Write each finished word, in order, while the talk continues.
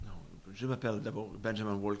je m'appelle d'abord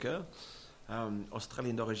Benjamin Walker,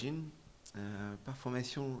 australien d'origine. Par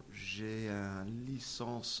formation, j'ai une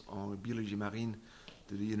licence en biologie marine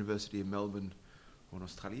de l'University of Melbourne en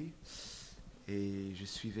Australie. Et je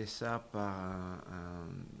suivais ça par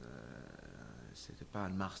c'était pas un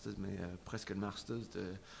master's, mais presque un master's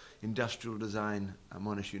de Industrial Design à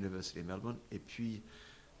Monash University Melbourne. Et puis,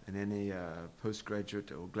 une année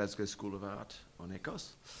postgraduate au Glasgow School of Art en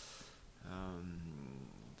Écosse.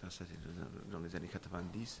 Ça, c'était dans les années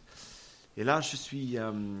 90. Et là, j'ai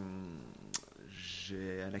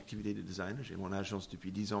une activité de design. J'ai mon agence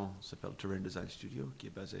depuis 10 ans, s'appelle Touraine Design Studio, qui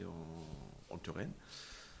est basée en Touraine.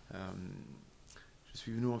 Je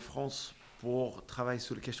suis venu en France pour travailler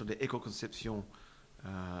sur la question de l'éco-conception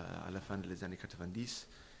à la fin des années 90.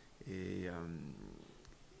 Et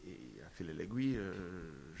à fil de l'aiguille,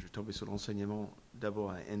 je suis tombé sur l'enseignement d'abord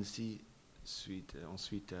à NC,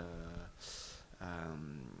 ensuite à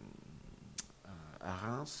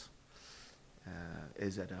Reims,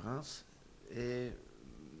 EZ à Reims. Et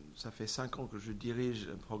ça fait 5 ans que je dirige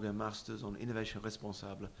un programme Masters en Innovation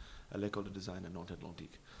Responsable à l'école de design à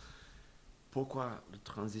Nantes-Atlantique. Pourquoi le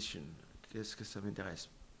transition? Qu'est-ce que ça m'intéresse?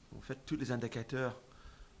 En fait, tous les indicateurs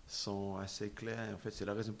sont assez clairs. En fait, c'est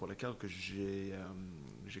la raison pour laquelle que j'ai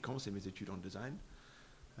commencé mes études en design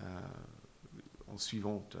en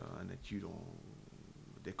suivant une étude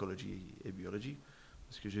d'écologie et biologie,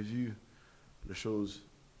 parce que j'ai vu les choses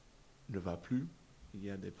ne vont plus, il y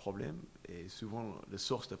a des problèmes, et souvent les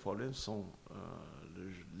sources des problèmes sont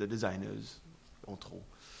les designers en trop.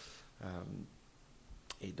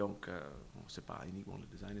 Et donc, c'est pas uniquement les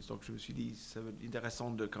designers. Donc, je me suis dit, ça va être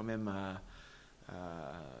intéressant de quand même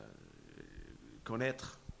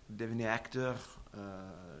connaître, devenir acteur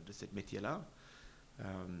de ce métier-là,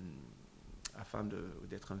 afin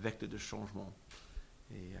d'être un vecteur de changement.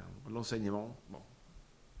 Et l'enseignement, bon,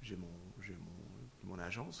 j'ai mon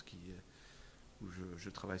agence où je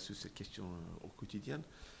travaille sur cette question au quotidien.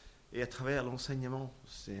 Et à travers l'enseignement,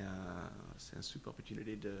 c'est une super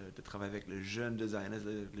opportunité de travailler avec les jeunes designers,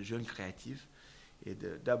 les jeunes créatifs, et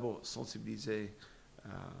d'abord sensibiliser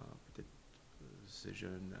peut-être ces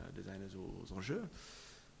jeunes designers aux enjeux,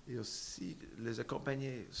 et aussi les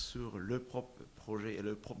accompagner sur leur propre projet et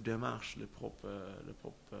leur propre démarche, leur propre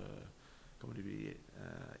comment dire,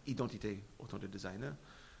 identité autant de designers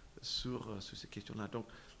sur ces questions-là. Donc,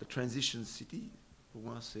 la Transition City, pour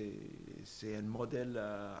moi, c'est un modèle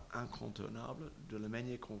incontournable de la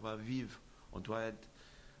manière qu'on va vivre. On doit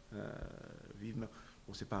vivre.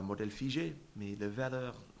 Bon, c'est pas un modèle figé, mais les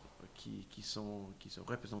valeurs qui sont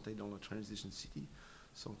représentées dans la Transition City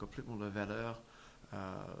sont complètement les valeurs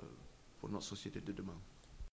pour notre société de demain.